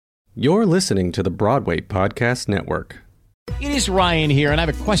You're listening to the Broadway Podcast Network. It is Ryan here, and I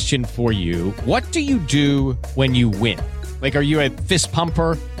have a question for you. What do you do when you win? Like, are you a fist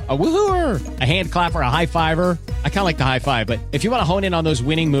pumper, a woo-hooer, a hand clapper, a high-fiver? I kind of like the high-five, but if you want to hone in on those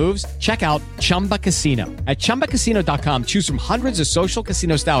winning moves, check out Chumba Casino. At ChumbaCasino.com, choose from hundreds of social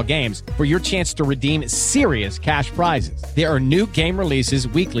casino-style games for your chance to redeem serious cash prizes. There are new game releases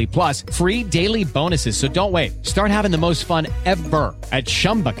weekly, plus free daily bonuses, so don't wait. Start having the most fun ever at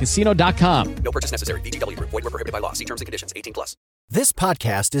ChumbaCasino.com. No purchase necessary. VGW Group. Void where prohibited by law. See terms and conditions. 18+. This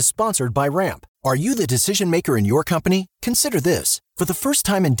podcast is sponsored by Ramp. Are you the decision maker in your company? Consider this. For the first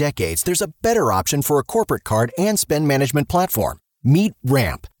time in decades, there's a better option for a corporate card and spend management platform. Meet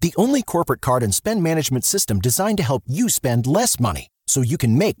Ramp, the only corporate card and spend management system designed to help you spend less money so you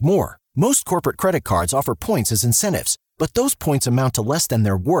can make more. Most corporate credit cards offer points as incentives, but those points amount to less than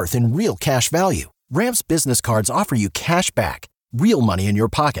their worth in real cash value. Ramp's business cards offer you cash back, real money in your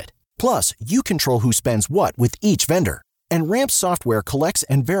pocket. Plus, you control who spends what with each vendor. And Ramp software collects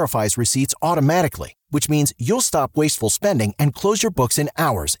and verifies receipts automatically, which means you'll stop wasteful spending and close your books in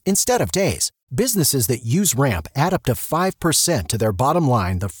hours instead of days. Businesses that use Ramp add up to 5% to their bottom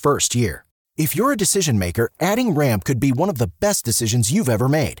line the first year. If you're a decision maker, adding Ramp could be one of the best decisions you've ever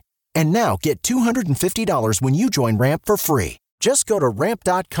made. And now get $250 when you join Ramp for free. Just go to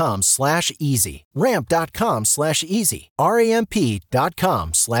ramp.com/easy. Ramp.com/easy.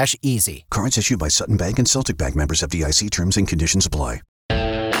 RAMP.com/easy. Cards issued by Sutton Bank and Celtic Bank, members FDIC. Terms and conditions apply.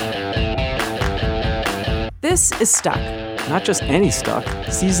 This is Stuck. Not just any Stuck,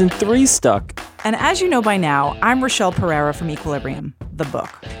 Season 3 Stuck. And as you know by now, I'm Rochelle Pereira from Equilibrium, the book.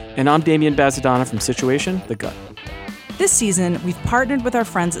 And I'm Damian Bazadonna from Situation, the gut. This season, we've partnered with our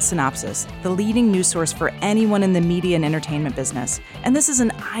friends at Synopsys, the leading news source for anyone in the media and entertainment business. And this is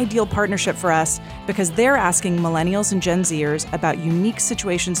an ideal partnership for us because they're asking millennials and Gen Zers about unique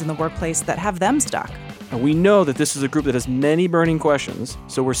situations in the workplace that have them stuck. And we know that this is a group that has many burning questions,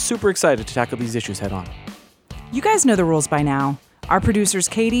 so we're super excited to tackle these issues head on. You guys know the rules by now. Our producers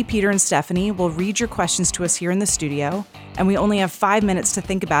Katie, Peter, and Stephanie will read your questions to us here in the studio, and we only have 5 minutes to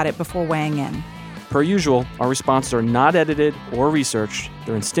think about it before weighing in. Per usual, our responses are not edited or researched.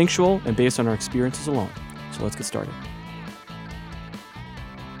 They're instinctual and based on our experiences alone. So let's get started.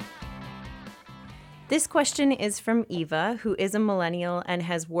 This question is from Eva, who is a millennial and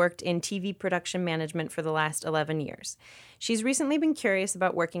has worked in TV production management for the last 11 years. She's recently been curious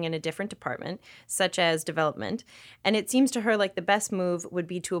about working in a different department, such as development, and it seems to her like the best move would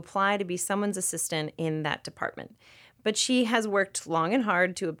be to apply to be someone's assistant in that department. But she has worked long and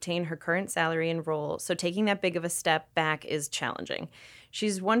hard to obtain her current salary and role, so taking that big of a step back is challenging.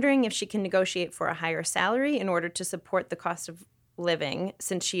 She's wondering if she can negotiate for a higher salary in order to support the cost of living,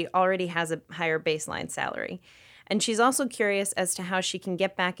 since she already has a higher baseline salary. And she's also curious as to how she can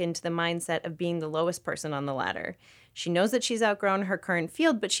get back into the mindset of being the lowest person on the ladder. She knows that she's outgrown her current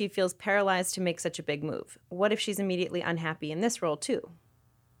field, but she feels paralyzed to make such a big move. What if she's immediately unhappy in this role, too?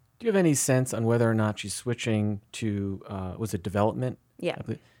 Do you have any sense on whether or not she's switching to, was it development? Yeah.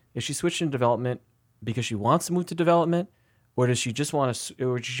 Is she switching to development because she wants to move to development, or does she just want to,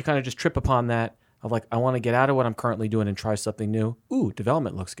 or does she kind of just trip upon that of like, I want to get out of what I'm currently doing and try something new? Ooh,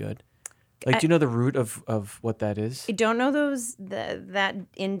 development looks good. Like, do you know the root of what that is? I don't know that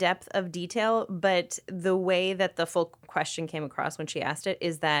in-depth of detail, but the way that the full question came across when she asked it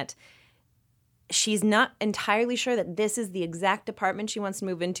is that she's not entirely sure that this is the exact department she wants to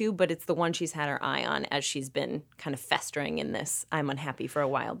move into, but it's the one she's had her eye on as she's been kind of festering in this I'm unhappy for a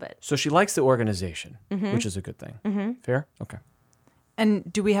while bit. So she likes the organization, which is a good thing. Mm-hmm. Fair? Okay.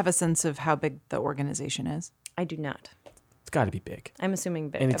 And do we have a sense of how big the organization is? I do not. It's got to be big. I'm assuming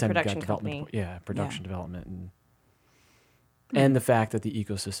big. Anytime A production you've got company. Production development. And the fact that the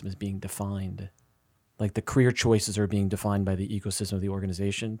ecosystem is being defined. Like the career choices are being defined by the ecosystem of the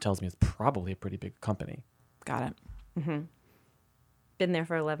organization tells me it's probably a pretty big company. Got it. Mm-hmm. Been there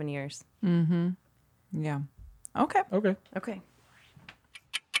for 11 years. Mm-hmm. Yeah. Okay. Okay.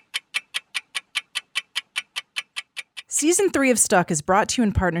 Season 3 of Stuck is brought to you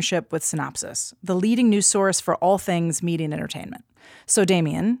in partnership with Synopsys, the leading news source for all things media and entertainment. So,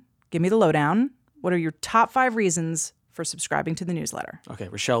 Damian, give me the lowdown. What are your top 5 reasons for subscribing to the newsletter? Okay,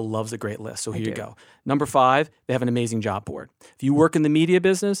 Rochelle loves a great list, so here you go. Number 5, they have an amazing job board. If you work in the media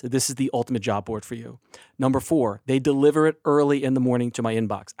business, this is the ultimate job board for you. Number 4, they deliver it early in the morning to my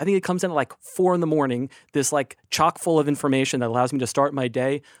inbox. I think it comes in at like 4 in the morning, this like chock full of information that allows me to start my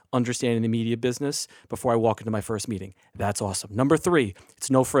day understanding the media business before I walk into my first meeting. That's awesome. Number 3, it's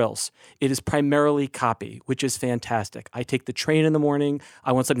no frills. It is primarily copy, which is fantastic. I take the train in the morning.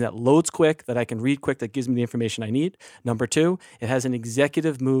 I want something that loads quick, that I can read quick, that gives me the information I need. Number 2, it has an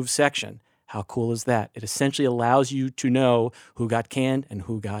executive move section. How cool is that? It essentially allows you to know who got canned and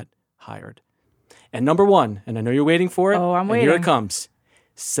who got hired. And number 1, and I know you're waiting for it. Oh, I'm waiting. Here waiting. it comes.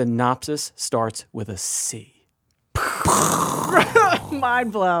 Synopsys starts with a C.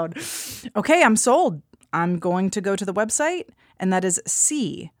 Mind blown. Okay, I'm sold. I'm going to go to the website, and that is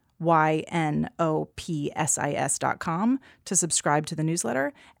cynopsis.com to subscribe to the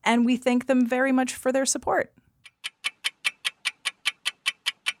newsletter. And we thank them very much for their support.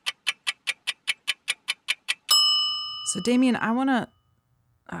 So, Damien, I want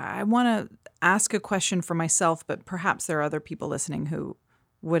to ask a question for myself, but perhaps there are other people listening who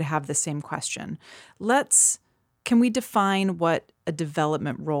would have the same question. Can we define what a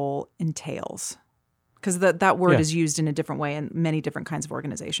development role entails? Because that word is used in a different way in many different kinds of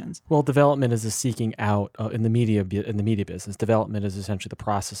organizations. Well, development is a seeking out in the media business. Development is essentially the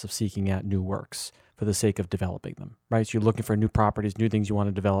process of seeking out new works for the sake of developing them, right? So you're looking for new properties, new things you want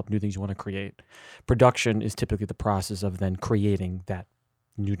to develop, new things you want to create. Production is typically the process of then creating that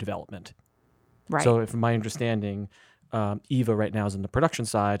new development. Right. So from my understanding, Eva right now is in the production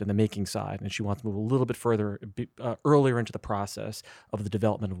side and the making side, and she wants to move a little bit further, earlier into the process of the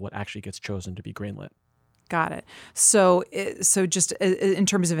development of what actually gets chosen to be greenlit. Got it. So just in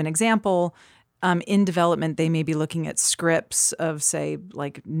terms of an example, in development, they may be looking at scripts of, say,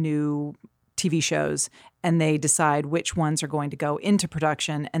 like new TV shows, and they decide which ones are going to go into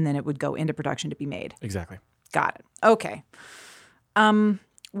production, and then it would go into production to be made. Exactly. Got it. Okay.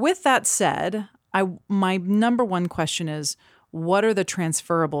 With that said, my number one question is, what are the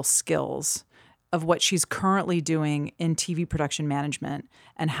transferable skills of what she's currently doing in TV production management,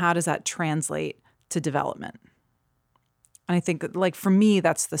 and how does that translate to development? And I think, like, for me,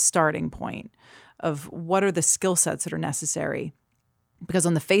 that's the starting point of what are the skill sets that are necessary. Because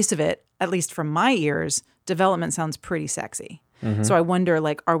on the face of it, at least from my ears, development sounds pretty sexy. Mm-hmm. So I wonder,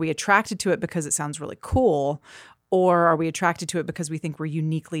 like, are we attracted to it because it sounds really cool? Or are we attracted to it because we think we're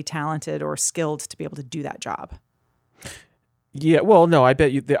uniquely talented or skilled to be able to do that job? Yeah, well, no, I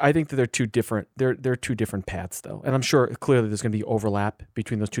bet you. I think that they're two different. They're two different paths, though, and I'm sure clearly there's going to be overlap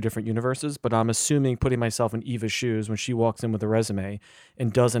between those two different universes. But I'm assuming, putting myself in Eva's shoes, when she walks in with a resume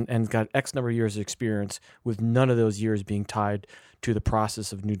and got X number of years of experience, with none of those years being tied to the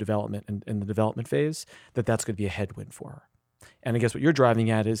process of new development and the development phase, that's going to be a headwind for her. And I guess what you're driving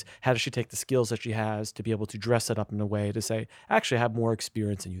at is, how does she take the skills that she has to be able to dress it up in a way to say, actually, I have more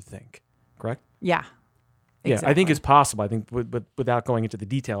experience than you think. Correct? Yeah. Yeah, Exactly. I think it's possible. I think, without going into the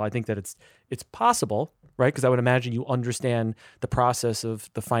detail, I think that it's possible, right? Because I would imagine you understand the process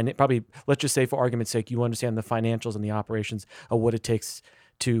of the probably, let's just say for argument's sake, you understand the financials and the operations of what it takes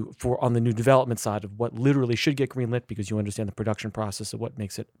for on the new development side of what literally should get greenlit, because you understand the production process of what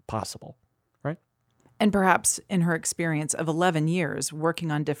makes it possible, right? And perhaps in her experience of 11 years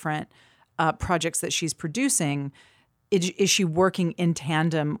working on different projects that she's producing, is she working in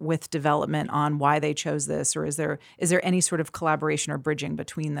tandem with development on why they chose this, or is there any sort of collaboration or bridging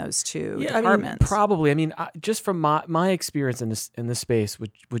between those two departments? I mean, probably. I mean, just from my experience in this space,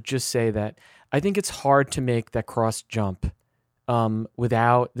 would just say that I think it's hard to make that cross jump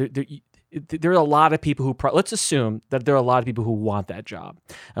without there are a lot of people who let's assume that there are a lot of people who want that job,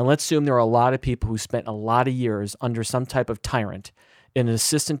 and let's assume there are a lot of people who spent a lot of years under some type of tyrant in an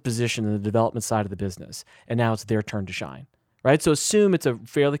assistant position in the development side of the business, and now it's their turn to shine, right? So assume it's a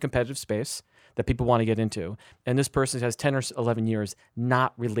fairly competitive space that people want to get into, and this person has 10 or 11 years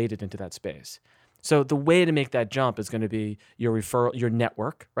not related into that space. So the way to make that jump is going to be your referral, your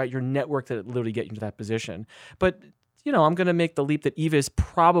network, right? Your network that literally get you into that position. But I'm going to make the leap that Eva is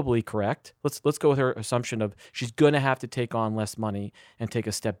probably correct. Let's go with her assumption of she's going to have to take on less money and take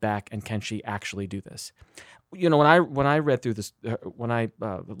a step back, and can she actually do this? When I read through this, when I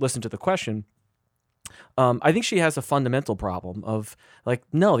listened to the question, I think she has a fundamental problem of, like,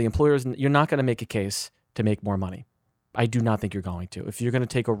 no, the employers, you're not going to make a case to make more money. I do not think you're going to. If you're going to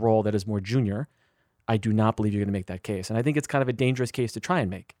take a role that is more junior, I do not believe you're going to make that case. And I think it's kind of a dangerous case to try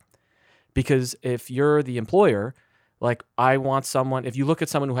and make, because if you're the employer, like, I want someone, if you look at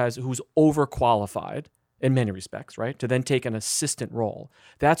someone who's overqualified in many respects, right, to then take an assistant role,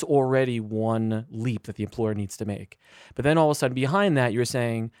 that's already one leap that the employer needs to make. But then all of a sudden behind that, you're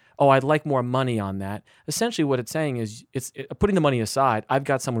saying, oh, I'd like more money on that. Essentially what it's saying is, putting the money aside, I've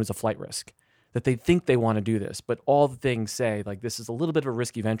got someone who's a flight risk, that they think they want to do this, but all the things say, like, this is a little bit of a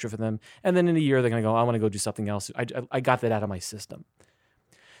risky venture for them. And then in a year, they're going to go, I want to go do something else. I got that out of my system.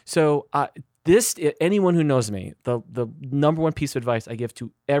 So anyone who knows me, the number one piece of advice I give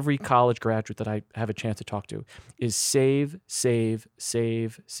to every college graduate that I have a chance to talk to is save, save,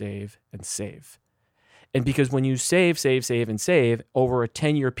 save, save, and save. And because when you save over a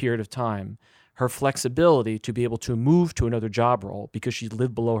 10-year period of time, her flexibility to be able to move to another job role because she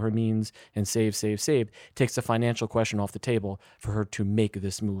lived below her means and save, takes the financial question off the table for her to make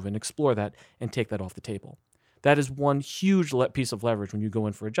this move and explore that and take that off the table. That is one huge piece of leverage when you go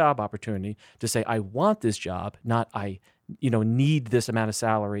in for a job opportunity to say, I want this job, not I need this amount of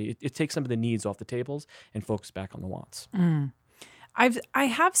salary. It takes some of the needs off the tables and focus back on the wants. I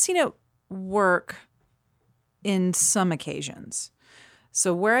have seen it work in some occasions.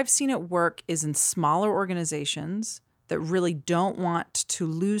 So where I've seen it work is in smaller organizations that really don't want to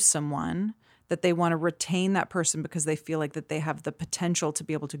lose someone, that they want to retain that person because they feel like that they have the potential to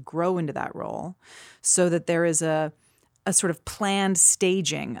be able to grow into that role, so that there is a sort of planned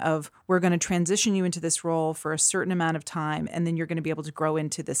staging of, we're going to transition you into this role for a certain amount of time, and then you're going to be able to grow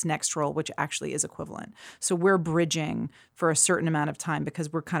into this next role, which actually is equivalent. So we're bridging for a certain amount of time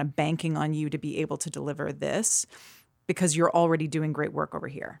because we're kind of banking on you to be able to deliver this because you're already doing great work over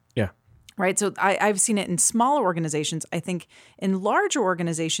here. Yeah. Right. So I've seen it in smaller organizations. I think in larger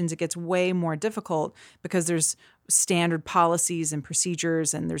organizations, it gets way more difficult because there's standard policies and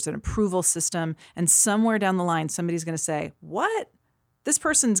procedures and there's an approval system. And somewhere down the line, somebody's going to say, what? This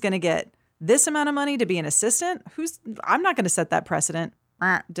person's going to get this amount of money to be an assistant? I'm not going to set that precedent.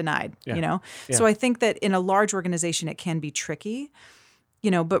 Denied, Yeah. Yeah. Yeah. So I think that in a large organization, it can be tricky,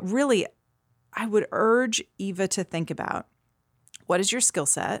 but really I would urge Eva to think about, what is your skill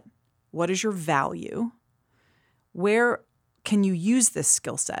set? What is your value? Where can you use this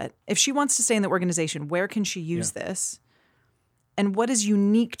skill set? If she wants to stay in the organization, where can she use this? And what is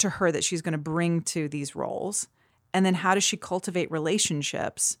unique to her that she's going to bring to these roles? And then how does she cultivate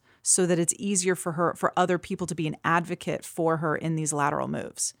relationships so that it's easier for other people to be an advocate for her in these lateral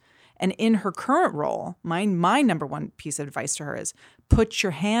moves? And in her current role, my number one piece of advice to her is, put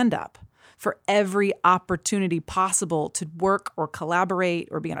your hand up for every opportunity possible to work or collaborate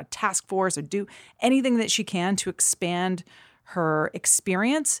or be on a task force or do anything that she can to expand her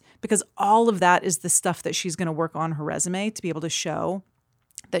experience, because all of that is the stuff that she's going to work on her resume to be able to show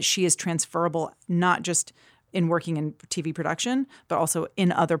that she is transferable, not just in working in TV production, but also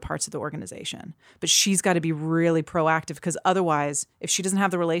in other parts of the organization. But she's got to be really proactive, because otherwise, if she doesn't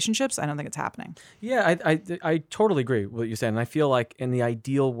have the relationships, I don't think it's happening. Yeah, I totally agree with what you said. And I feel like in the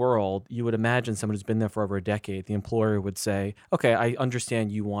ideal world, you would imagine someone who's been there for over a decade, the employer would say, okay, I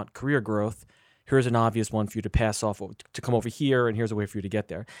understand you want career growth. Here's an obvious one for you to pass off, to come over here, and here's a way for you to get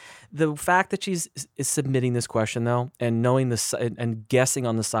there. The fact that she's is submitting this question, though, and knowing this and guessing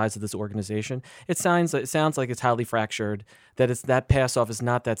on the size of this organization, it sounds like it's highly fractured, that pass off is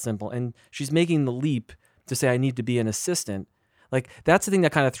not that simple. And she's making the leap to say, I need to be an assistant. Like, that's the thing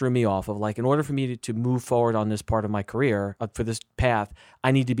that kind of threw me off of, like, in order for me to move forward on this part of my career, for this path,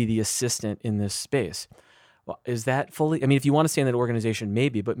 I need to be the assistant in this space. Well, is that fully? I mean, if you want to stay in that organization,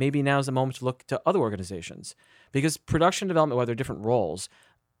 maybe, but maybe now is the moment to look to other organizations, because production development, while they're different roles,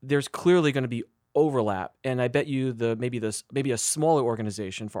 there's clearly going to be overlap. And I bet you maybe a smaller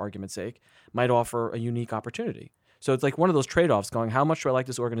organization, for argument's sake, might offer a unique opportunity. So it's like one of those trade-offs going, how much do I like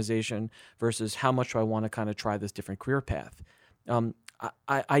this organization versus how much do I want to kind of try this different career path?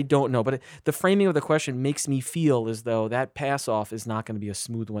 I don't know, but the framing of the question makes me feel as though that pass-off is not going to be a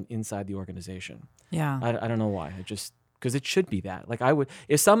smooth one inside the organization. Yeah. I don't know why. Because it should be that. Like,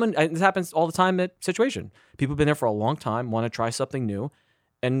 this happens all the time at Situation. People have been there for a long time, want to try something new,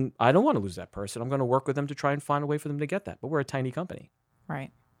 and I don't want to lose that person. I'm going to work with them to try and find a way for them to get that. But we're a tiny company.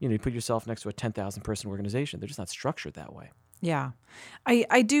 Right. You put yourself next to a 10,000 person organization. They're just not structured that way. Yeah.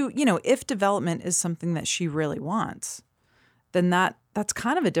 I do, if development is something that she really wants, then that's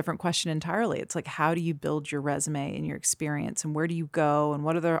kind of a different question entirely. It's like, how do you build your resume and your experience, and where do you go, and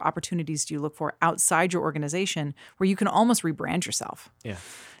what other opportunities do you look for outside your organization where you can almost rebrand yourself? Yeah.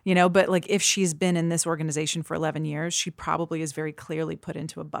 But like, if she's been in this organization for 11 years, she probably is very clearly put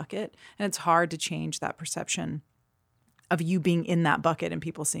into a bucket, and it's hard to change that perception of you being in that bucket and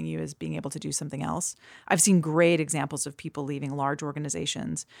people seeing you as being able to do something else. I've seen great examples of people leaving large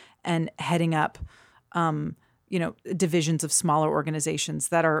organizations and heading up divisions of smaller organizations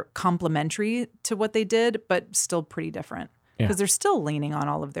that are complementary to what they did, but still pretty different, because they're still leaning on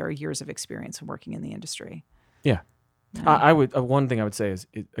all of their years of experience and working in the industry. Yeah. I would, one thing I would say is,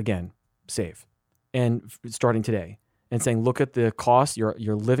 again, save. And starting today, and saying, look at the costs, your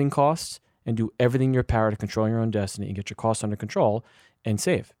living costs, and do everything in your power to control your own destiny and get your costs under control and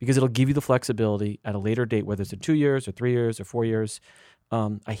save, because it'll give you the flexibility at a later date, whether it's in 2 years or 3 years or 4 years.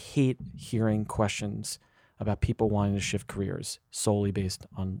 I hate hearing questions about people wanting to shift careers solely based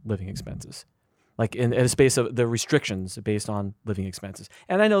on living expenses. like in a space of the restrictions based on living expenses.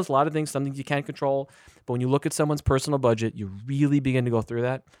 And I know there's a lot of things, some things you can't control, but when you look at someone's personal budget, you really begin to go through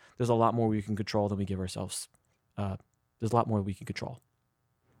that. There's a lot more we can control than we give ourselves. There's a lot more we can control.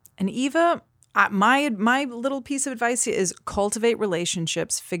 And Eva, my little piece of advice is cultivate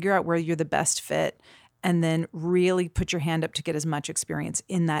relationships, figure out where you're the best fit, and then really put your hand up to get as much experience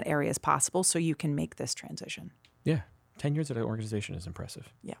in that area as possible so you can make this transition. Yeah. 10 years at an organization is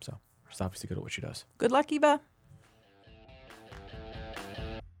impressive. Yeah. So she's obviously good at what she does. Good luck, Eva.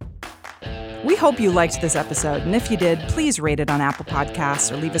 We hope you liked this episode, and if you did, please rate it on Apple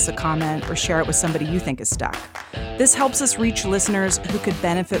Podcasts or leave us a comment or share it with somebody you think is stuck. This helps us reach listeners who could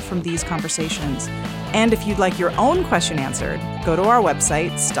benefit from these conversations. And if you'd like your own question answered, go to our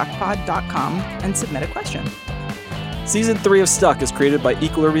website, stuckpod.com, and submit a question. Season 3 of Stuck is created by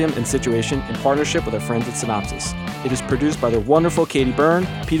Equilibrium and Situation in partnership with our friends at Synopsys. It is produced by the wonderful Katie Byrne,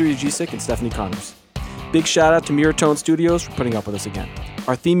 Peter Ujicic, and Stephanie Connors. Big shout out to Miratone Studios for putting up with us again.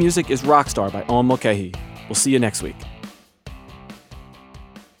 Our theme music is Rockstar by Owen Mulcahy. We'll see you next week.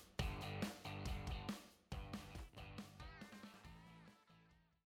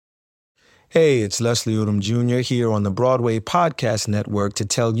 Hey, it's Leslie Odom Jr. here on the Broadway Podcast Network to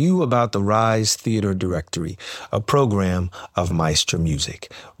tell you about the Rise Theater Directory, a program of Maestro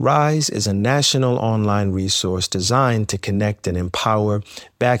Music. Rise is a national online resource designed to connect and empower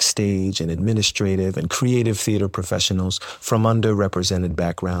backstage and administrative and creative theater professionals from underrepresented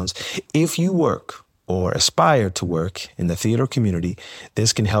backgrounds. If you work or aspire to work in the theater community,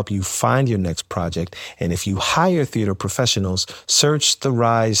 this can help you find your next project. And if you hire theater professionals, search the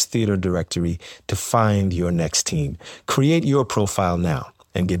Rise Theater Directory to find your next team. Create your profile now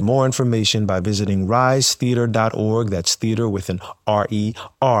and get more information by visiting risetheater.org. That's theater with an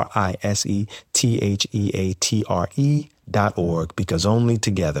RISETHEATRE.org, because only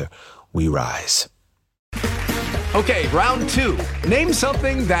together we rise. Okay, round 2. Name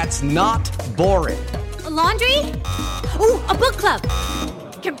something that's not boring. A laundry? Ooh, a book club.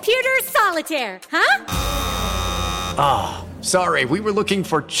 Computer solitaire, huh? Ah, oh, sorry, we were looking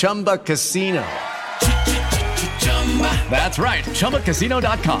for Chumba Casino. That's right,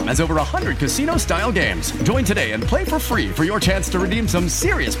 ChumbaCasino.com has over 100 casino-style games. Join today and play for free for your chance to redeem some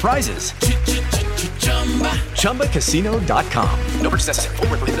serious prizes. ChumbaCasino.com. No purchase necessary.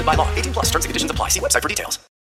 Void where prohibited by law. 18+ terms and conditions apply. See website for details.